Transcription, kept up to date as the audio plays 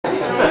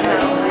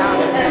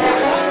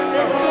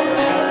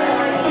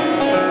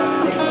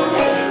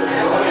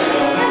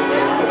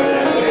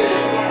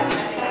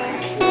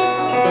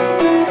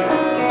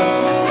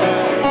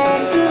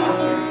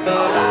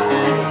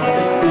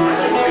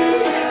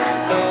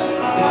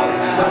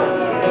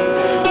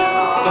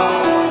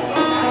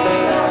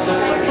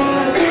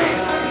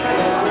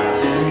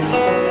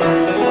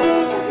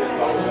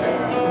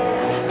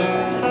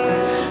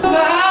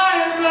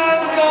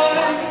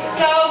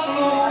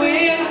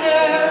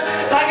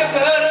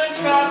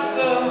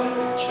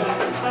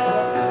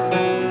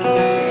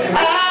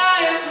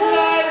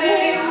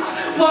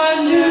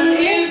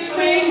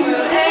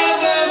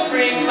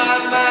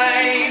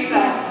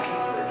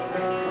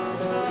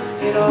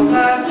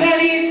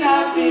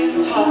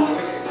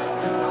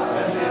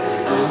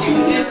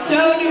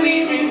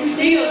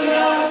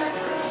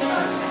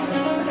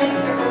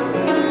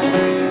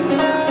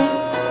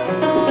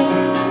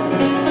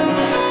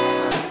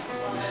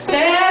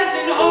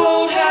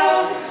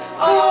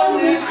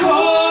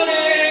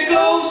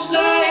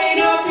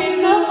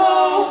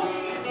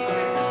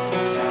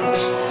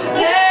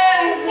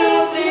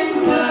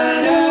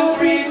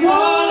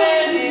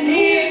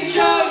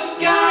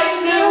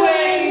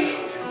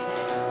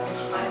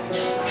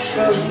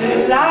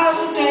the lives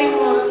that they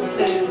once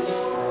lived,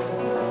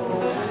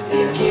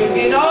 and give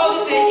it all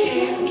that they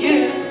can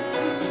give.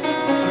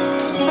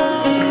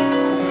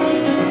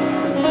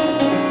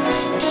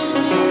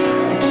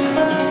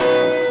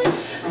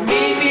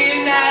 Meet me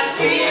in that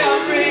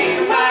field,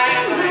 bring my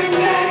mind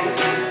back.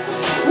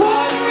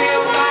 What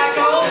will my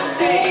ghost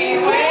say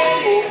when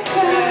it's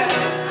trapped?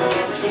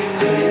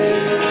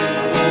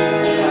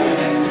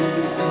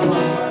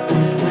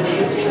 When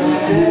it's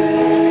trapped.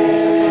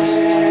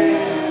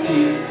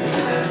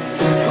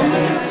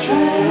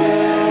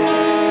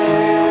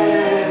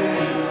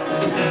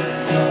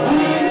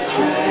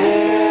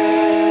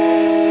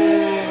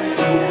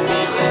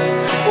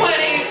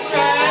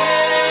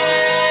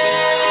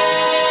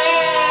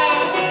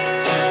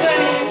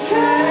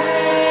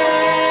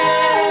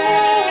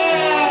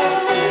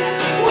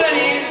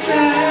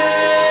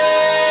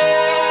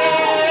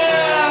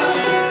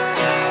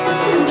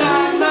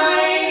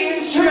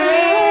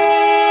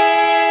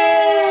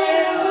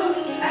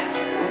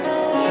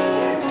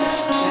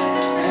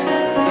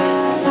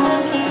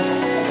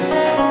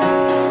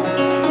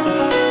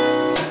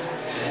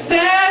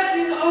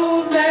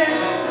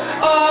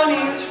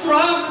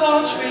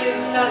 With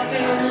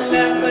nothing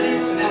left but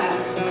his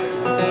past.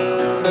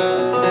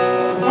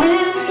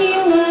 And he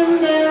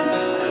wonders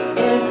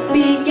if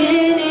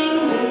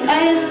beginnings and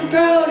ends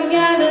grow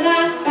together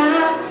that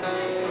fast.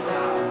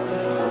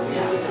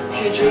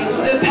 He dreams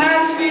of the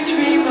past, we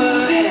dream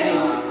ahead.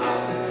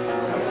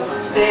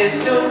 There's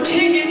no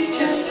tickets,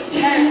 just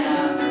attend.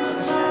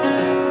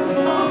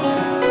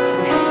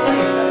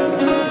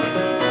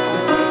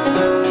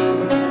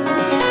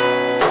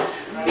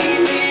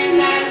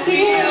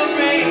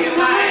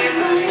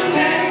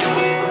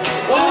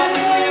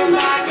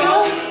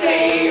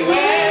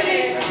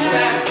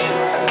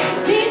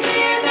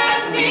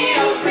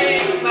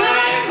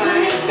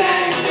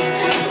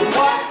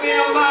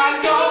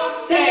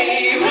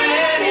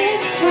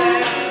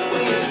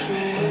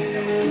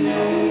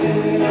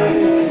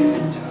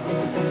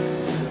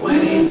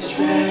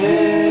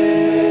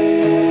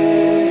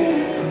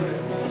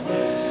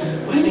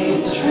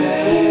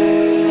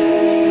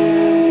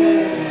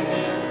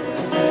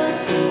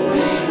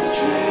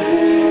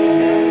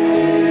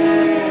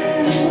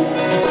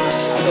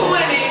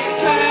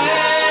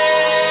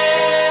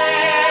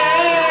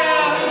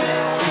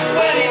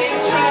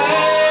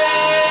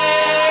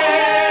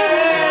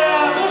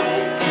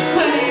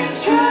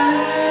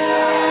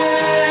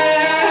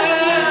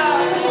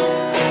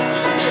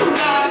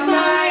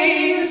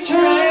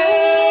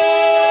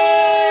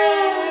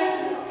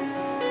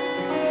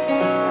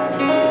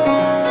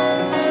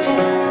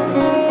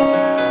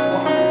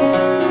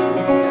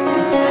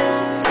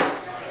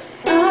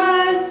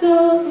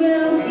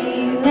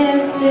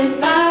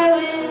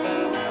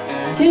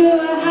 To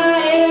a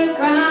higher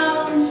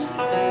ground.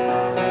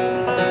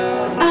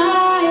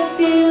 I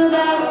feel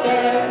that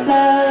there's a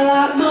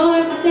lot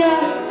more to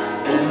death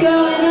than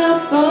going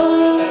up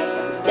or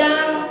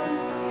down.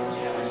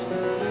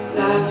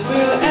 Lives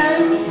will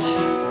end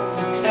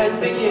and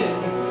begin.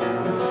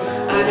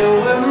 I know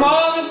we're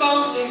more than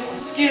bones and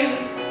skin.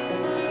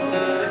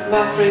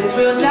 My friends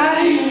will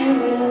die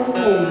and will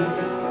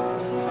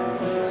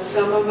live.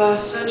 Some of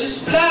us are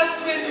just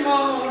blessed with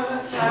more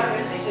time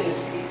to sit.